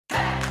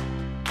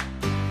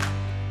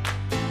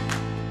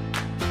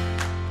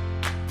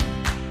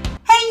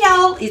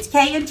y'all, it's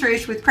Kay and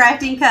Trish with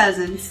Crafting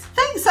Cousins.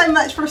 Thanks so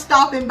much for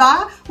stopping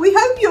by. We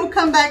hope you'll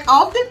come back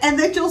often and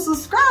that you'll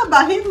subscribe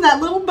by hitting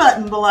that little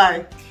button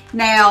below.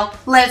 Now,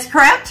 let's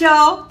craft,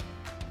 y'all.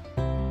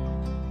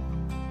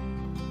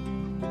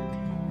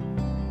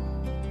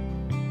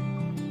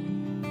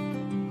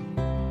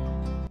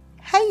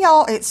 Hey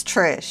y'all, it's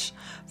Trish.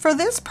 For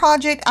this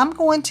project, I'm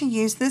going to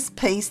use this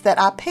piece that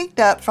I picked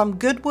up from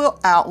Goodwill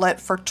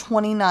Outlet for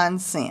 29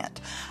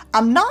 cents.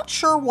 I'm not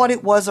sure what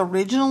it was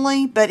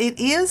originally, but it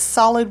is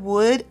solid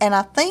wood, and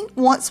I think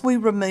once we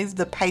remove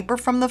the paper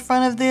from the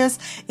front of this,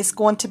 it's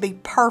going to be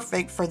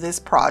perfect for this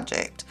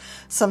project.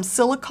 Some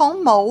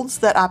silicone molds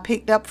that I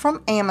picked up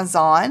from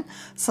Amazon,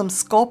 some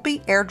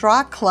Sculpey air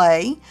dry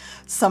clay,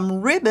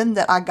 some ribbon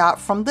that I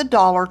got from the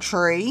Dollar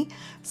Tree,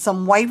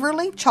 some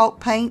Waverly chalk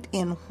paint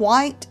in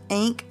white,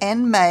 ink,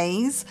 and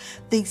maize,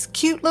 these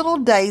cute little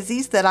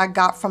daisies that I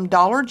got from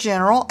Dollar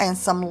General, and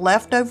some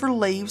leftover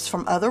leaves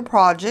from other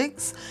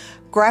projects,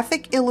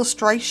 graphic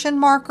illustration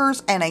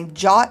markers, and a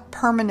Jot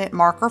permanent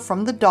marker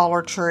from the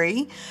Dollar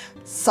Tree,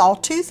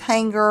 sawtooth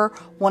hanger,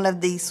 one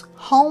of these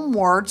home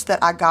words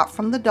that I got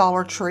from the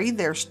Dollar Tree,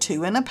 there's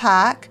 2 in a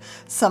pack,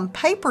 some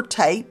paper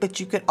tape,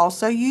 but you could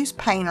also use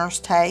painter's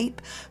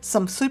tape,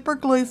 some super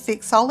glue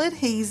fix-all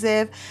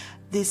adhesive,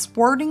 this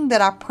wording that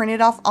I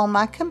printed off on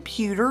my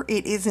computer,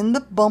 it is in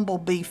the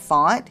Bumblebee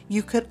font.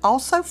 You could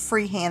also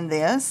freehand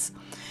this.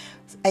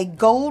 A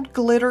gold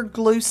glitter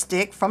glue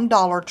stick from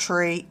Dollar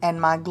Tree, and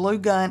my glue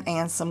gun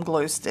and some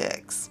glue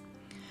sticks.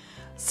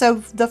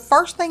 So the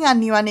first thing I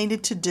knew I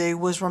needed to do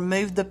was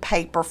remove the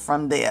paper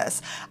from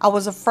this. I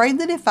was afraid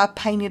that if I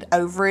painted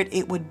over it,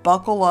 it would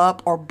buckle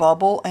up or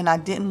bubble, and I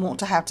didn't want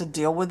to have to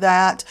deal with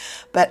that.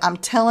 But I'm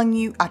telling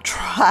you, I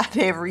tried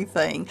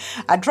everything.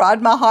 I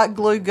tried my hot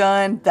glue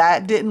gun,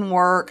 that didn't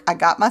work. I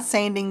got my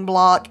sanding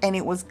block and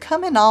it was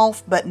coming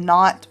off, but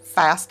not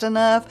fast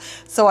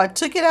enough. So I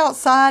took it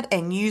outside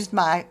and used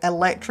my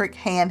electric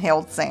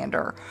handheld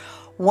sander.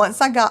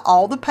 Once I got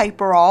all the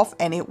paper off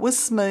and it was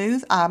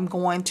smooth, I'm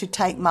going to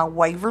take my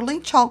Waverly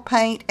chalk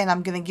paint and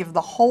I'm going to give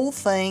the whole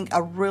thing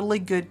a really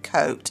good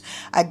coat.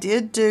 I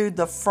did do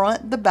the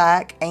front, the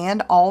back,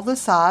 and all the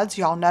sides.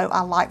 Y'all know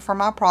I like for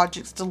my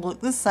projects to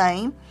look the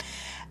same.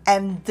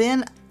 And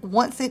then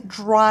once it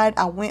dried,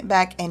 I went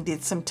back and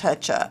did some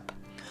touch-up.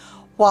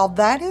 While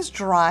that is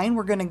drying,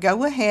 we're going to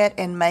go ahead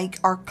and make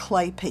our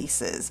clay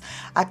pieces.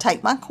 I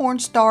take my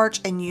cornstarch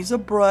and use a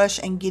brush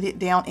and get it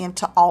down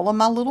into all of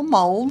my little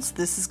molds.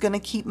 This is going to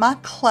keep my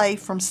clay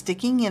from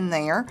sticking in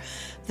there.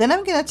 Then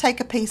I'm going to take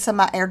a piece of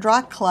my air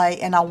dry clay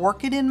and I'll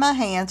work it in my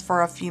hands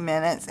for a few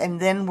minutes, and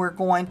then we're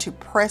going to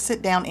press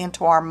it down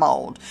into our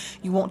mold.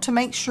 You want to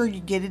make sure you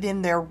get it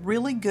in there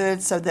really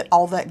good so that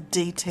all that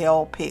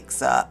detail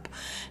picks up.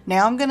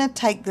 Now I'm going to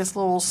take this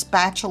little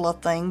spatula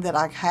thing that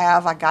I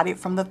have. I got it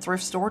from the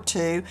thrift store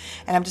too,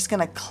 and I'm just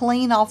going to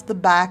clean off the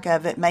back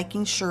of it,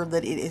 making sure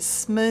that it is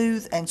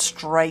smooth and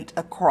straight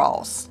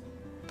across.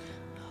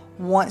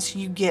 Once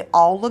you get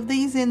all of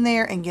these in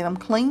there and get them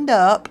cleaned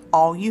up,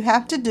 all you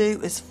have to do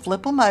is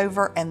flip them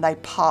over and they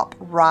pop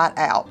right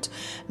out.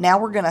 Now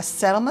we're going to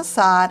set them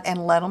aside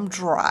and let them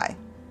dry.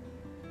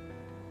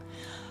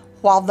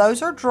 While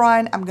those are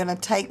drying, I'm going to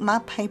take my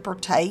paper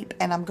tape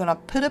and I'm going to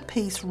put a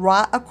piece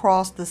right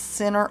across the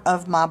center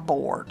of my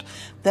board.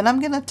 Then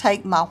I'm going to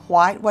take my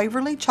white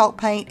Waverly chalk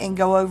paint and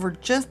go over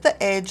just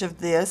the edge of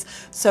this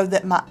so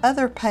that my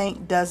other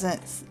paint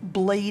doesn't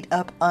bleed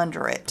up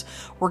under it.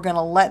 We're going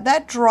to let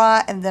that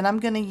dry, and then I'm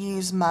going to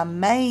use my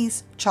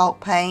maize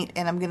chalk paint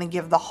and I'm going to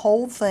give the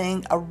whole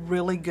thing a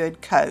really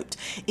good coat.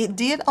 It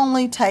did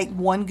only take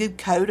one good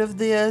coat of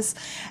this,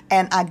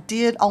 and I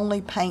did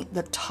only paint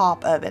the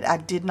top of it. I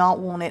did not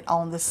want it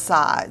on the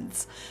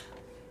sides.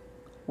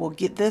 We'll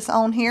get this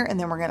on here and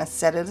then we're going to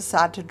set it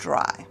aside to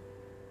dry.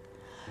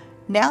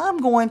 Now I'm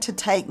going to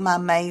take my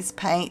maize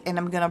paint and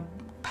I'm going to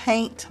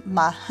paint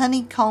my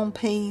honeycomb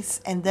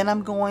piece, and then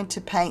I'm going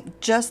to paint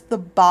just the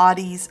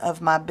bodies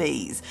of my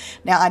bees.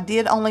 Now I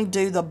did only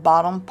do the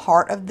bottom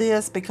part of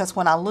this because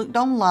when I looked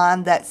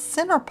online, that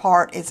center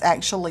part is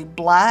actually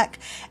black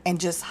and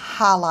just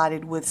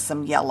highlighted with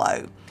some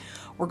yellow.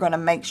 We're going to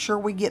make sure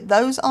we get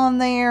those on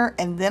there,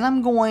 and then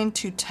I'm going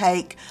to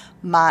take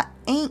my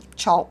ink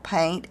chalk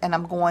paint and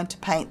I'm going to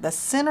paint the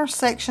center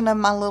section of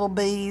my little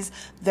bees,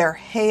 their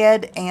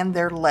head and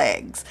their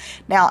legs.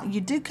 Now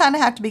you do kind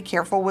of have to be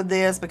careful with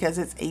this because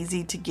it's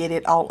easy to get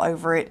it all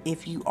over it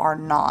if you are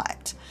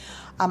not.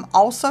 I'm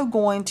also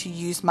going to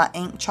use my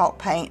ink chalk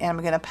paint and I'm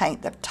going to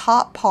paint the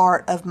top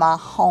part of my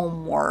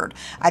home word.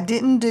 I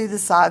didn't do the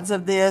sides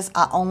of this,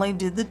 I only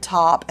did the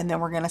top, and then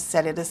we're going to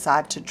set it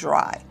aside to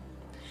dry.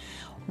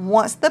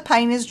 Once the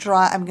paint is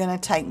dry, I'm going to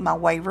take my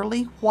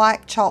Waverly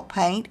white chalk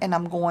paint and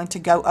I'm going to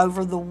go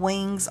over the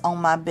wings on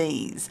my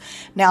bees.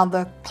 Now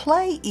the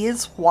clay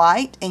is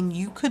white and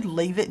you could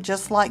leave it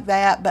just like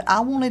that, but I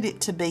wanted it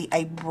to be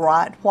a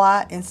bright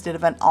white instead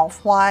of an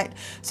off-white,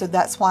 so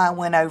that's why I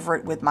went over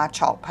it with my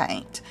chalk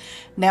paint.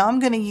 Now I'm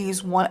going to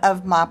use one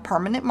of my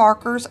permanent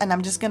markers and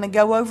I'm just going to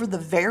go over the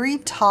very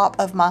top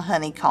of my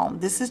honeycomb.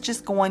 This is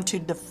just going to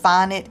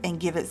define it and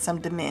give it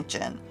some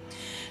dimension.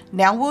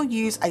 Now we'll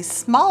use a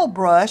small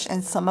brush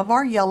and some of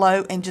our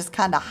yellow and just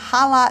kind of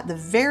highlight the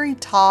very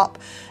top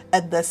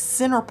of the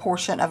center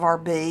portion of our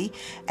bee.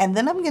 And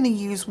then I'm going to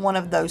use one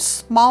of those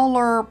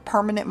smaller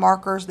permanent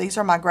markers. These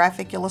are my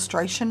graphic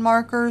illustration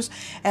markers.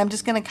 And I'm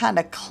just going to kind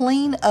of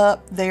clean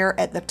up there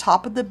at the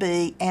top of the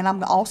bee. And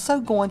I'm also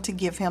going to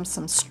give him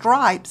some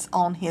stripes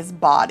on his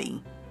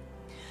body.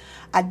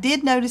 I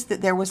did notice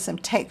that there was some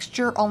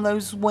texture on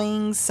those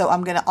wings, so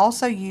I'm going to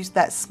also use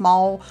that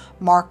small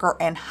marker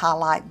and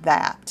highlight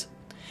that.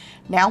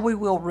 Now we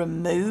will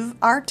remove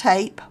our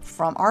tape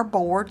from our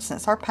board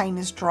since our paint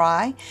is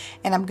dry,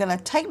 and I'm going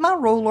to take my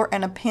ruler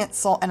and a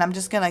pencil and I'm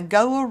just going to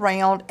go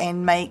around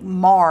and make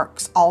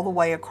marks all the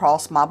way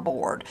across my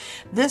board.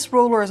 This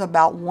ruler is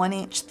about 1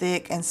 inch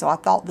thick, and so I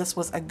thought this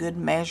was a good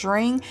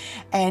measuring.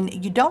 And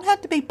you don't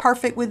have to be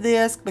perfect with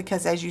this,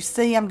 because as you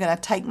see, I'm going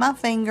to take my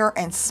finger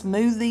and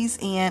smooth these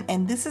in,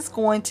 and this is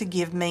going to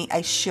give me a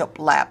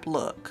shiplap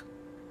look.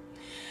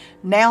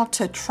 Now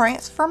to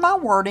transfer my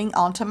wording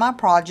onto my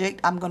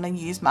project, I'm going to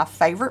use my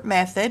favorite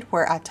method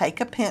where I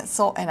take a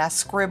pencil and I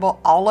scribble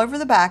all over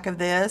the back of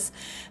this.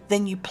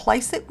 Then you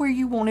place it where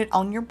you want it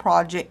on your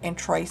project and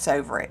trace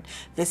over it.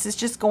 This is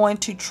just going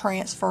to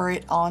transfer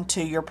it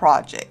onto your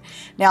project.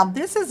 Now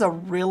this is a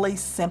really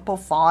simple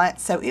font,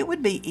 so it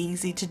would be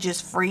easy to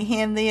just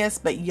freehand this,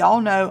 but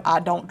y'all know I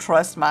don't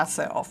trust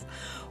myself.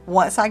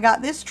 Once I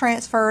got this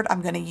transferred,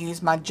 I'm going to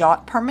use my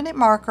Jot permanent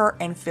marker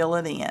and fill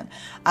it in.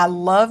 I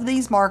love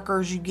these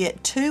markers. You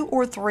get 2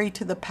 or 3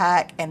 to the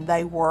pack and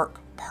they work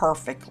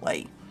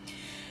perfectly.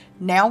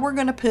 Now we're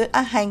going to put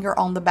a hanger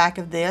on the back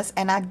of this,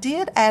 and I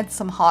did add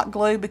some hot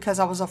glue because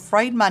I was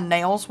afraid my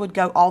nails would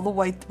go all the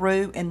way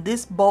through, and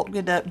this bulked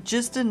it up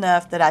just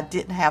enough that I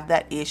didn't have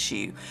that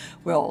issue.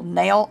 We'll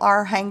nail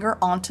our hanger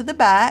onto the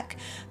back.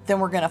 Then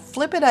we're going to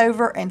flip it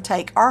over and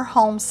take our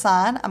home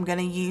sign. I'm going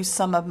to use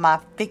some of my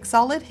Fix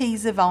All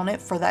adhesive on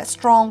it for that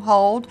strong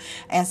hold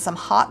and some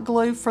hot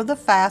glue for the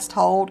fast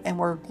hold, and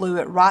we'll glue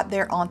it right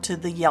there onto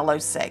the yellow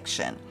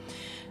section.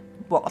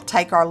 We'll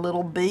take our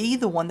little bee,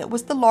 the one that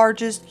was the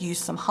largest, use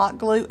some hot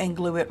glue and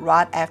glue it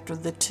right after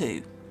the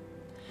 2.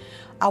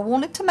 I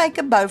wanted to make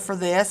a bow for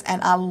this, and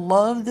I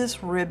love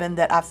this ribbon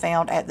that I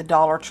found at the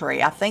Dollar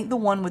Tree. I think the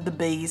one with the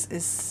bees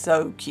is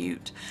so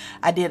cute.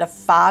 I did a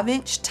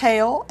 5-inch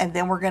tail, and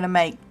then we're going to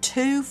make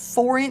 2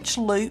 4-inch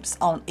loops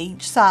on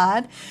each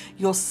side.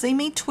 You'll see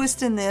me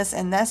twisting this,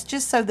 and that's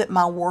just so that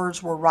my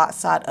words were right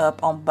side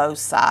up on both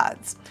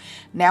sides.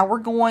 Now we're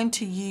going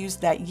to use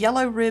that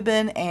yellow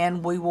ribbon,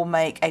 and we will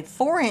make a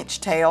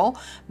 4-inch tail,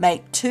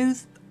 make 2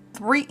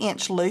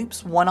 3-inch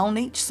loops, 1 on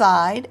each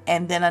side,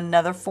 and then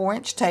another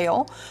 4-inch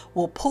tail.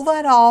 We'll pull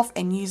that off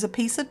and use a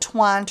piece of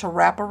twine to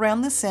wrap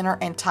around the center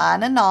and tie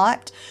in a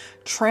knot.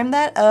 Trim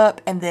that up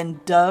and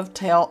then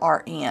dovetail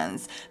our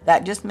ends.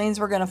 That just means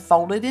we're going to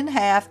fold it in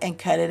half and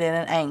cut it at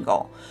an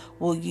angle.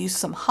 We'll use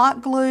some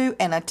hot glue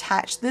and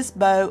attach this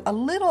bow a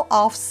little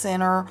off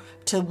center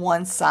to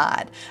one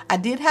side. I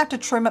did have to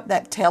trim up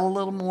that tail a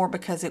little more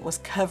because it was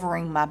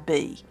covering my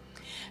bee.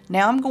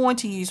 Now I'm going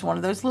to use one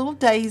of those little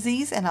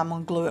daisies, and I'm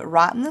going to glue it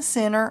right in the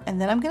center, and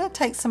then I'm going to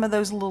take some of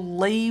those little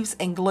leaves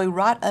and glue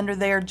right under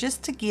there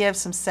just to give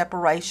some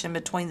separation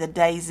between the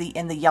daisy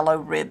and the yellow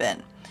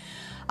ribbon.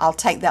 I'll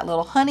take that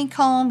little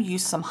honeycomb,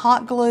 use some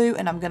hot glue,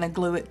 and I'm going to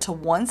glue it to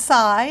one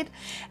side,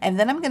 and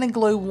then I'm going to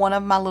glue one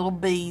of my little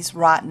bees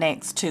right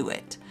next to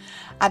it.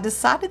 I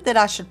decided that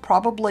I should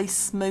probably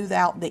smooth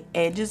out the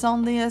edges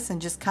on this and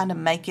just kind of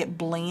make it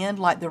blend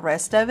like the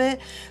rest of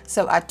it.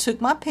 So I took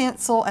my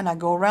pencil and I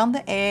go around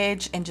the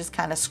edge and just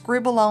kind of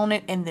scribble on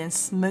it and then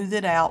smooth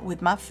it out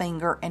with my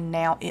finger, and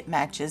now it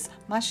matches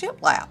my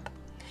shiplap.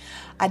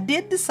 I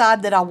did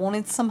decide that I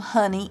wanted some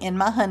honey in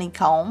my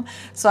honeycomb,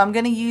 so I'm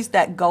going to use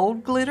that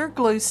gold glitter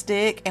glue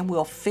stick, and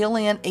we'll fill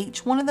in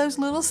each one of those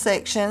little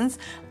sections,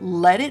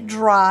 let it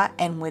dry,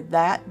 and with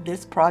that,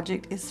 this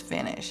project is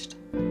finished.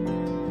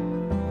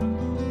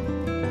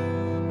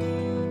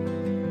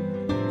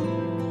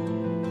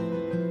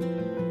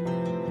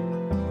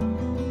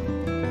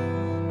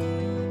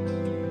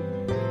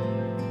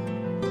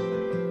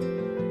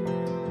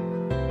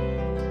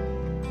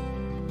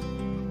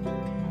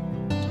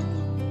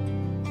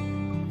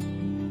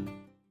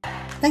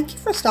 Thank you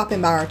for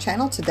stopping by our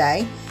channel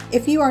today.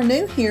 If you are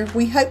new here,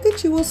 we hope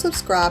that you will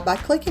subscribe by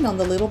clicking on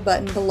the little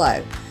button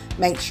below.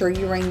 Make sure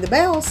you ring the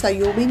bell so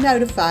you'll be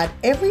notified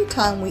every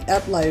time we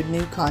upload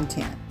new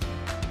content.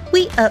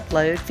 We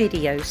upload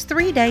videos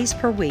 3 days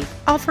per week,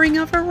 offering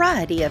a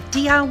variety of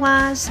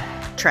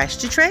DIYs, trash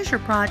to treasure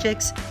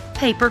projects,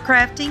 paper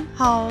crafting,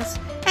 hauls,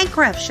 and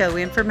craft show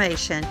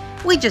information.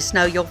 We just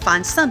know you'll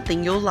find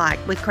something you'll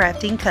like with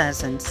Crafting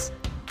Cousins.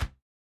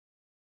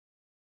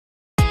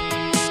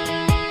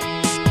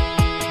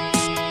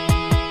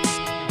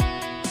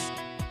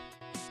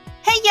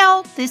 Hey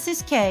y'all, this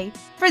is Kay.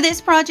 For this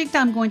project,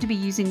 I'm going to be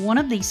using one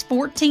of these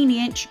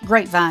 14-inch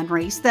grapevine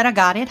wreaths that I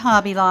got at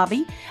Hobby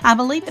Lobby. I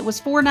believe it was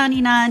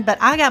 $4.99, but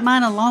I got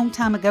mine a long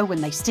time ago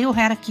when they still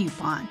had a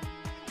coupon.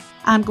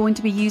 I'm going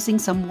to be using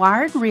some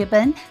wired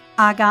ribbon.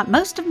 I got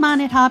most of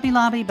mine at Hobby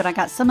Lobby, but I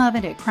got some of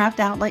it at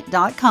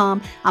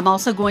craftoutlet.com. I'm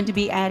also going to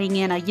be adding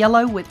in a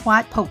yellow with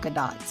white polka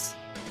dots.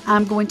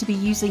 I'm going to be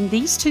using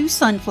these two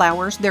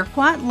sunflowers. They're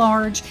quite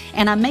large,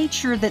 and I made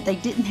sure that they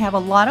didn't have a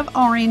lot of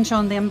orange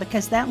on them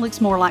because that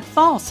looks more like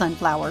fall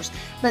sunflowers,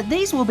 but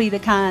these will be the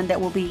kind that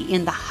will be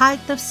in the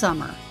height of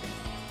summer.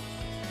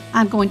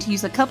 I'm going to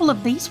use a couple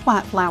of these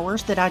white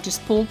flowers that I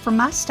just pulled from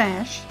my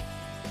stash.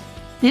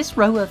 This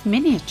row of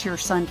miniature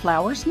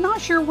sunflowers,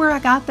 not sure where I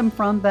got them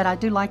from, but I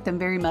do like them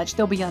very much.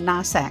 They'll be a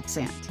nice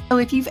accent. So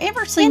if you've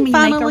ever seen me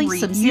make a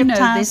wreath, you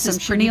know this is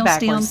chenille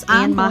stems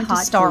and my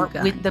hot start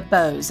with the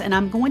bows. And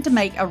I'm going to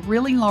make a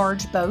really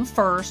large bow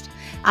first.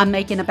 I'm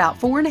making about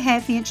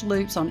 4.5-inch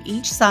loops on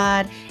each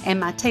side, and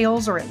my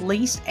tails are at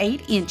least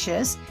 8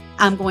 inches.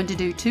 I'm going to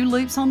do 2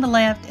 loops on the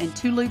left and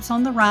 2 loops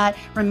on the right.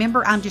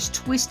 Remember, I'm just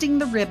twisting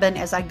the ribbon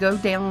as I go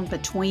down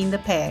between the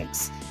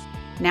pegs.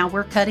 Now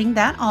we're cutting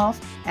that off,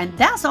 and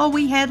that's all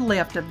we had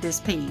left of this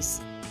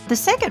piece. The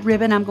second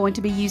ribbon, I'm going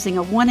to be using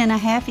a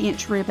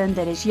 1.5-inch ribbon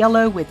that is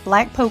yellow with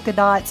black polka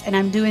dots, and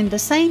I'm doing the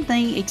same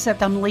thing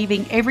except I'm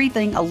leaving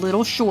everything a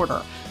little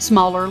shorter.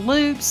 Smaller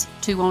loops,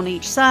 2 on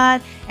each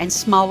side, and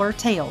smaller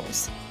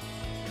tails.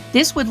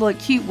 This would look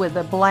cute with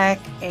a black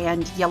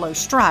and yellow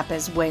stripe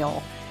as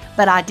well,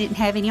 but I didn't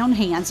have any on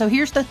hand. So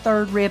here's the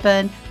third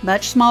ribbon,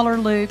 much smaller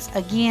loops,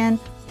 again,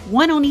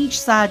 1 on each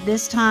side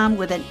this time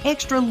with an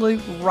extra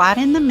loop right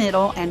in the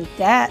middle, and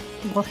that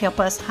will help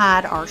us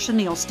hide our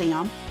chenille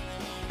stem.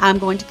 I'm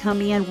going to come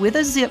in with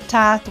a zip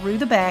tie through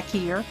the back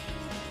here,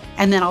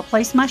 and then I'll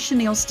place my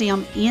chenille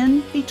stem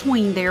in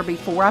between there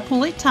before I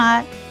pull it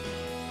tight.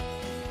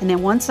 And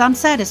then once I'm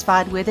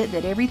satisfied with it,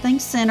 that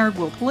everything's centered,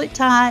 we'll pull it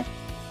tight,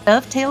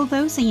 dovetail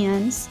those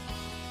ends,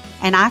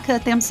 and I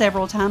cut them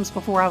several times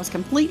before I was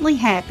completely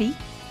happy.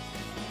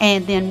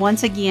 And then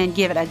once again,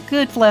 give it a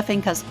good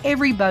fluffing because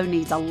every bow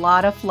needs a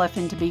lot of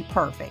fluffing to be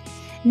perfect.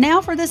 Now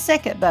for the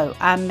second bow,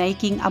 I'm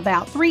making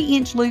about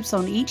 3-inch loops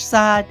on each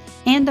side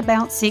and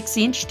about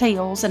 6-inch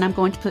tails, and I'm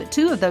going to put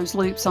 2 of those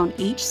loops on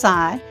each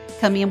side.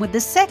 Come in with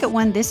the second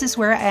one. This is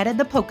where I added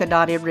the polka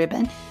dotted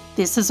ribbon.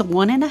 This is a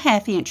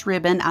 1.5-inch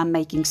ribbon. I'm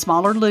making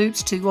smaller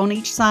loops, 2 on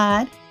each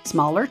side,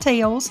 smaller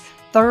tails.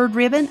 Third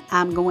ribbon,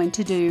 I'm going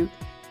to do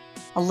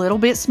a little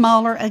bit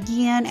smaller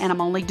again, and I'm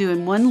only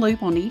doing 1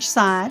 loop on each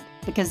side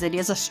because it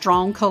is a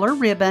strong color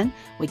ribbon.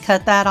 We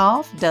cut that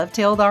off,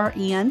 dovetailed our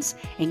ends,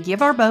 and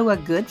give our bow a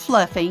good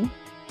fluffing.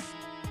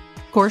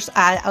 Of course,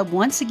 I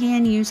once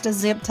again used a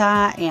zip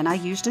tie, and I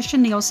used a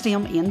chenille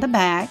stem in the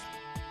back.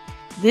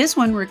 This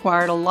one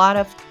required a lot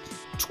of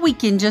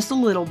tweaking just a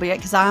little bit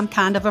because I'm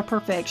kind of a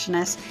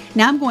perfectionist.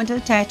 Now I'm going to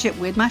attach it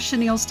with my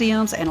chenille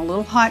stems and a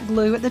little hot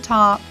glue at the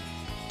top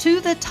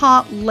to the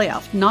top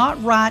left,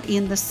 not right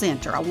in the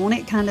center. I want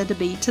it kind of to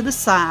be to the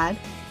side.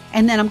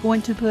 And then I'm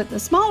going to put the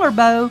smaller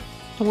bow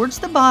towards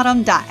the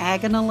bottom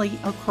diagonally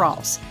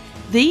across.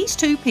 These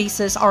 2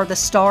 pieces are the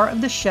star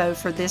of the show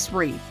for this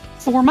wreath.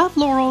 For my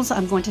florals,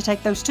 I'm going to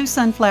take those 2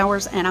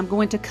 sunflowers and I'm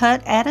going to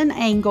cut at an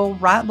angle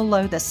right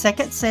below the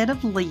second set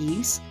of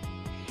leaves.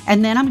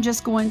 And then I'm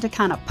just going to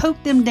kind of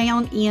poke them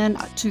down in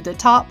to the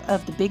top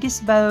of the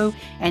biggest bow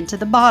and to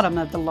the bottom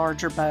of the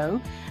larger bow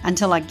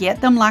until I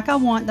get them like I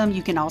want them.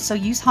 You can also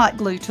use hot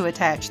glue to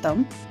attach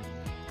them.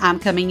 I'm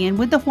coming in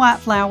with the white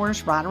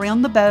flowers right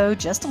around the bow,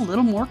 just a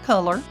little more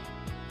color.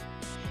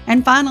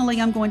 And finally,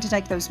 I'm going to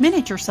take those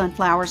miniature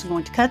sunflowers, I'm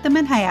going to cut them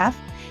in half,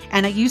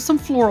 and I use some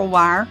floral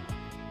wire.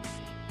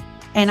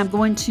 And I'm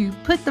going to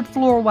put the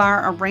floral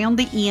wire around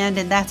the end,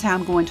 and that's how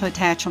I'm going to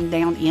attach them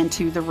down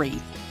into the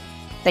wreath.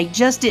 They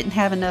just didn't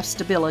have enough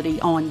stability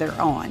on their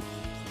own.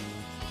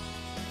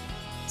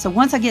 So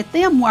once I get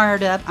them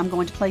wired up, I'm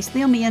going to place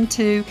them in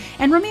too.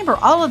 And remember,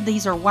 all of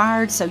these are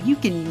wired so you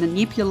can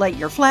manipulate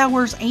your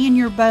flowers and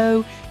your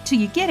bow till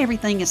you get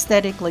everything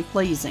aesthetically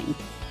pleasing.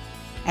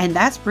 And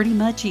that's pretty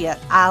much it.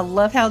 I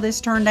love how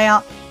this turned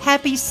out.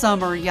 Happy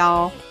summer,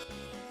 y'all.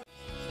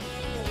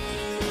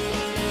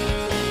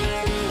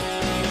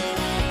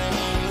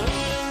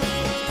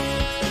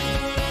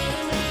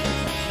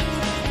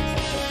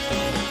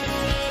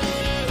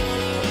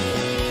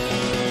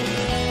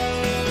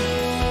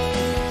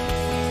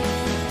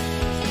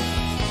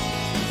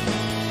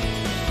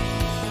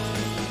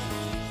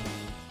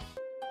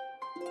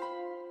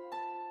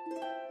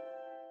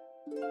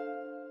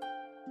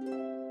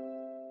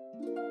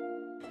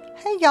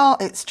 Hey y'all,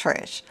 it's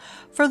Trish.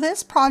 For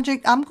this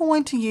project, I'm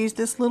going to use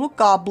this little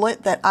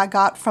goblet that I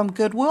got from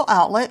Goodwill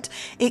Outlet.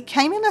 It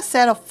came in a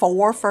set of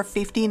 4 for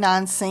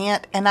 59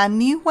 cents, and I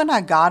knew when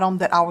I got them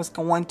that I was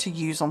going to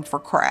use them for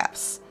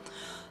crafts.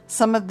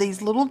 some of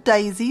these little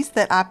daisies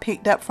that I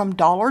picked up from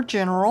Dollar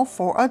General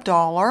for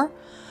 $1,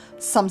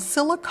 some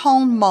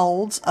silicone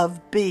molds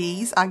of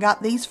bees. I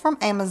got these from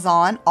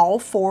Amazon, all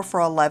four for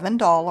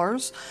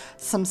 $11.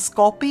 Some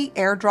Sculpey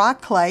air dry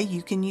clay,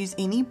 you can use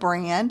any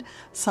brand.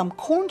 Some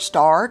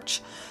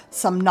cornstarch,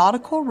 some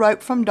nautical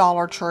rope from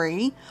Dollar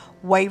Tree,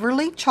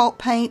 Waverly chalk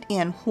paint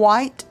in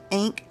white,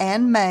 ink,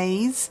 and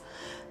maize,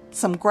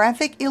 some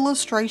graphic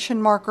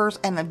illustration markers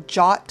and a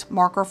jot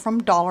marker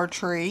from Dollar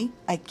Tree,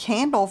 a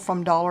candle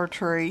from Dollar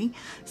Tree,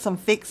 some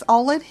Fix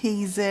All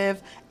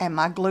adhesive, and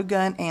my glue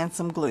gun and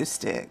some glue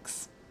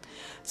sticks.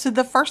 So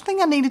the first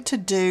thing I needed to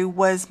do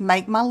was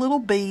make my little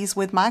bees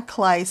with my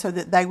clay so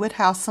that they would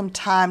have some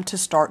time to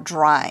start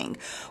drying.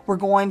 We're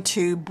going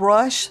to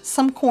brush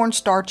some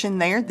cornstarch in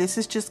there. This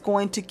is just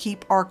going to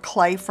keep our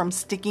clay from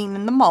sticking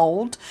in the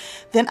mold.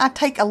 Then I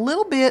take a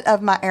little bit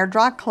of my air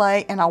dry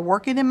clay and I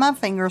work it in my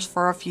fingers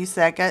for a few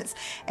seconds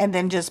and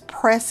then just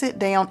press it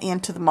down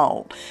into the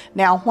mold.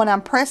 Now when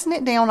I'm pressing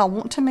it down, I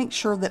want to make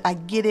sure that I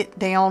get it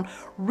down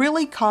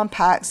really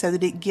compact so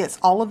that it gets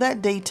all of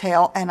that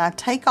detail, and I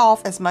take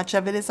off as much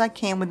of it as I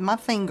can with my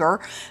finger.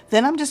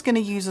 Then I'm just going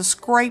to use a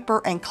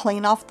scraper and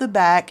clean off the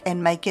back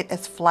and make it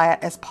as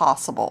flat as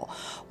possible.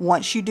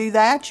 Once you do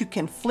that, you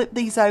can flip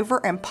these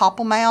over and pop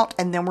them out,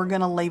 and then we're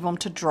going to leave them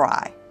to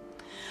dry.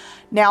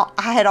 Now,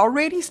 I had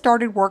already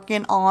started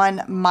working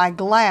on my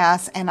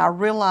glass and I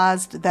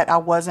realized that I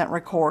wasn't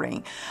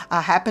recording.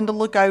 I happened to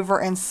look over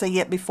and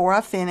see it before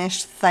I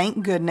finished,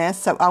 thank goodness,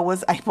 so I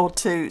was able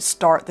to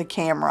start the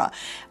camera.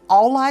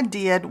 All I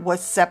did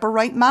was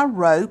separate my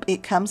rope.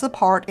 It comes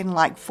apart in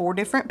like 4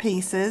 different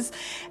pieces,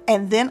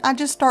 and then I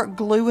just start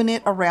gluing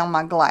it around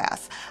my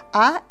glass.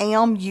 I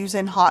am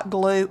using hot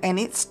glue and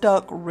it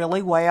stuck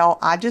really well.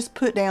 I just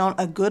put down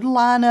a good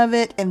line of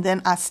it and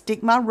then I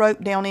stick my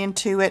rope down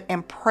into it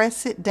and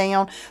press it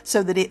down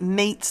so that it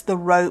meets the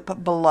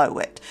rope below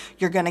it.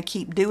 You're going to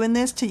keep doing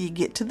this till you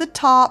get to the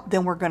top,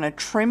 then we're going to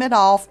trim it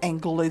off and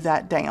glue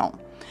that down.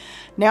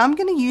 Now I'm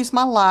going to use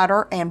my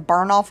lighter and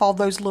burn off all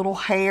those little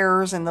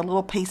hairs and the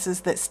little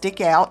pieces that stick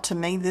out. To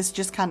me, this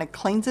just kind of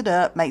cleans it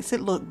up, makes it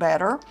look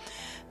better.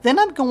 Then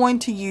I'm going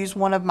to use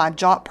one of my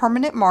Jot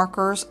permanent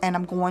markers and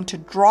I'm going to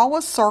draw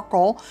a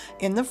circle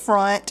in the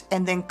front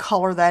and then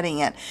color that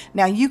in.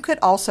 Now you could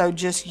also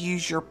just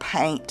use your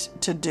paint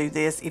to do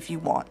this if you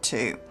want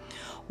to.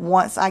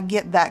 Once I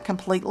get that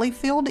completely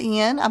filled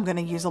in, I'm going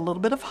to use a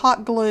little bit of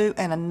hot glue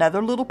and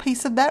another little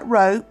piece of that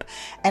rope,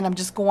 and I'm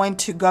just going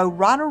to go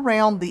right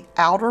around the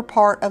outer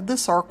part of the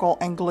circle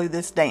and glue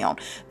this down.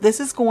 This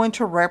is going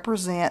to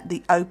represent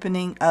the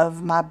opening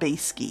of my Bee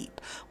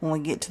Skep. When we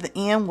get to the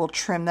end, we'll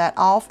trim that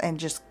off and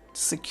just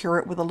secure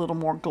it with a little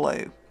more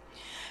glue.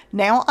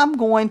 Now I'm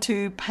going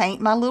to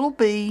paint my little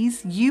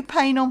bees. You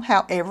paint them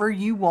however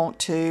you want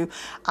to.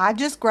 I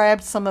just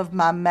grabbed some of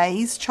my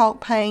maize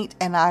chalk paint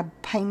and I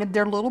painted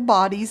their little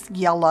bodies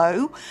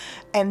yellow.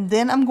 And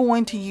then I'm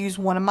going to use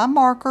one of my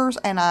markers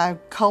and I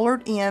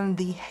colored in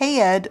the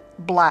head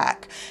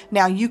black.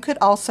 Now you could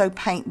also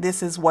paint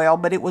this as well,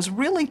 but it was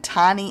really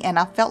tiny and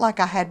I felt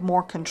like I had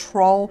more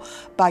control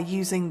by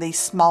using these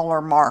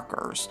smaller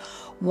markers.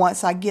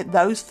 Once I get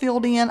those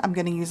filled in, I'm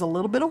going to use a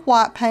little bit of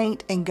white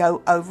paint and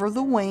go over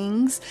the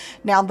wings.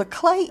 Now the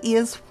clay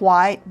is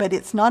white, but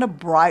it's not a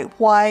bright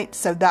white,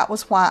 so that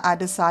was why I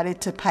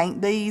decided to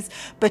paint these,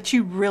 but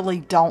you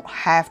really don't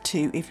have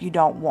to if you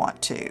don't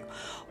want to.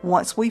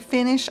 Once we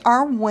finish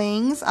our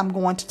wings, I'm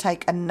going to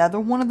take another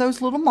one of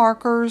those little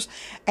markers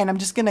and I'm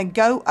just going to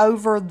go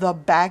over the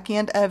back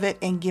end of it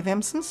and give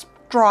him some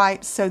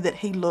stripes so that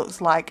he looks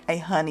like a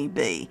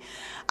honeybee.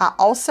 I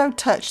also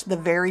touched the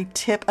very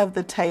tip of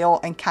the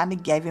tail and kind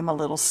of gave him a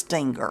little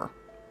stinger.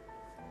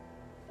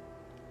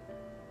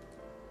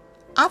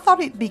 I thought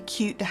it'd be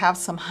cute to have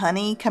some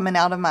honey coming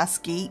out of my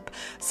skep,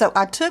 so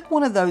I took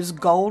one of those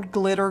gold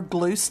glitter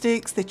glue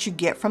sticks that you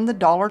get from the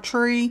Dollar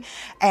Tree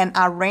and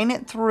I ran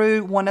it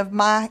through one of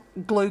my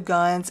glue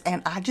guns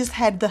and I just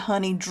had the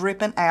honey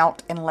dripping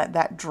out and let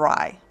that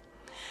dry.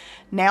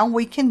 Now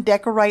we can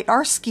decorate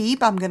our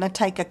skep. I'm going to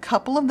take a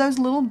couple of those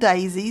little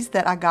daisies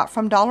that I got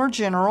from Dollar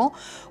General.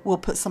 We'll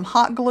put some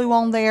hot glue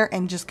on there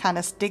and just kind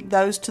of stick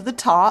those to the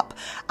top.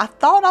 I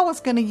thought I was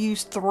going to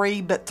use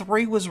 3, but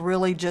 3 was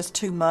really just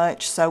too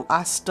much, so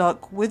I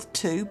stuck with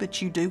 2,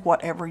 but you do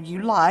whatever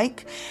you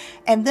like.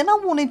 And then I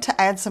wanted to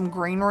add some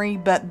greenery,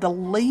 but the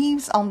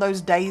leaves on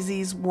those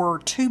daisies were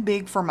too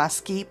big for my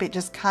skep. It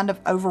just kind of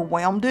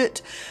overwhelmed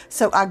it.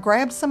 So I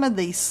grabbed some of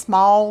these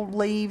small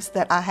leaves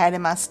that I had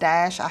in my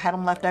stash. I had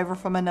them left over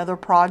from another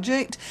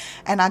project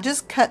and I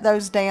just cut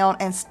those down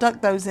and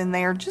stuck those in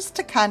there just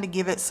to kind of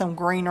give it some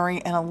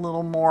greenery and a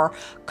little more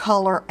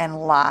color and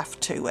life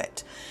to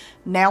it.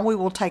 Now we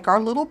will take our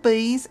little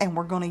bees and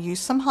we're going to use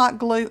some hot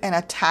glue and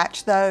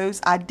attach those.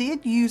 I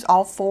did use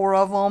all 4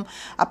 of them.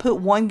 I put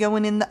one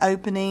going in the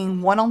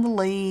opening, one on the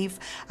leaf.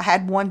 I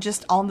had one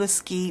just on the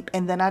skep,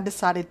 and then I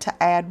decided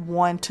to add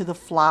one to the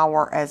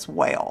flower as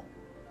well.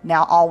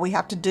 Now all we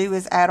have to do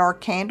is add our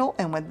candle,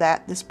 and with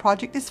that this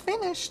project is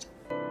finished.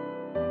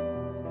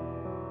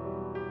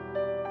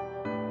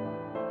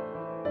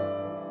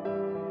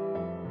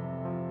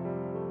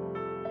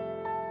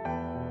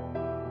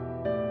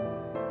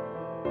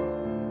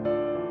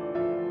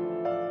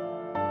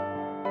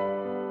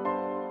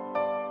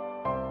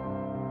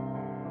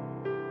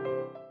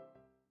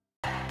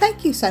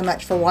 Thank you so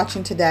much for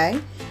watching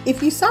today.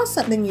 If you saw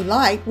something you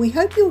like, we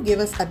hope you'll give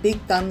us a big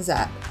thumbs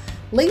up.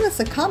 Leave us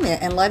a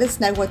comment and let us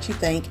know what you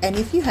think and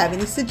if you have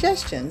any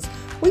suggestions.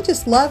 We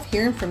just love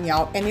hearing from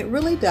y'all and it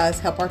really does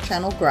help our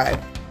channel grow.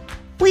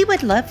 We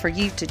would love for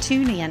you to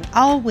tune in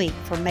all week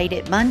for Made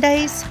It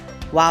Mondays,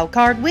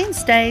 Wildcard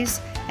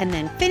Wednesdays, and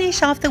then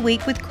finish off the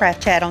week with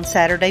Craft Chat on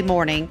Saturday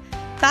morning.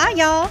 Bye,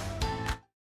 y'all!